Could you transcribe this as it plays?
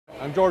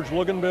I'm George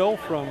Luginbill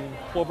from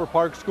Clover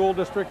Park School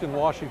District in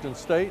Washington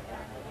State.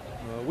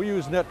 We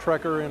use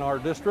netTrekker in our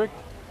district.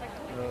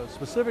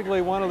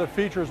 Specifically, one of the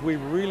features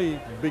we've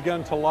really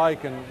begun to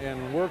like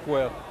and work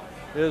with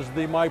is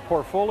the My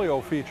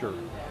Portfolio feature.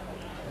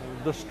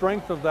 The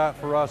strength of that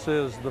for us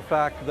is the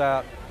fact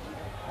that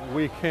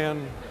we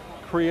can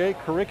create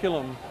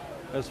curriculum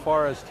as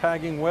far as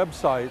tagging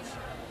websites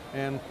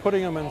and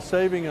putting them and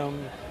saving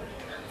them,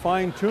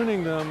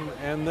 fine-tuning them,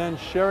 and then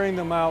sharing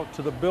them out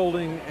to the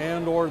building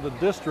and or the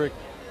district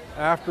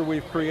after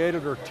we've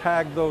created or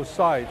tagged those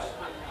sites,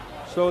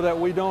 so that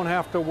we don't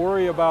have to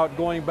worry about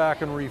going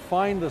back and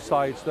refine the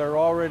sites. They're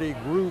already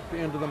grouped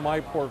into the My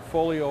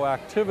Portfolio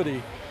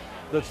activity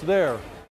that's there.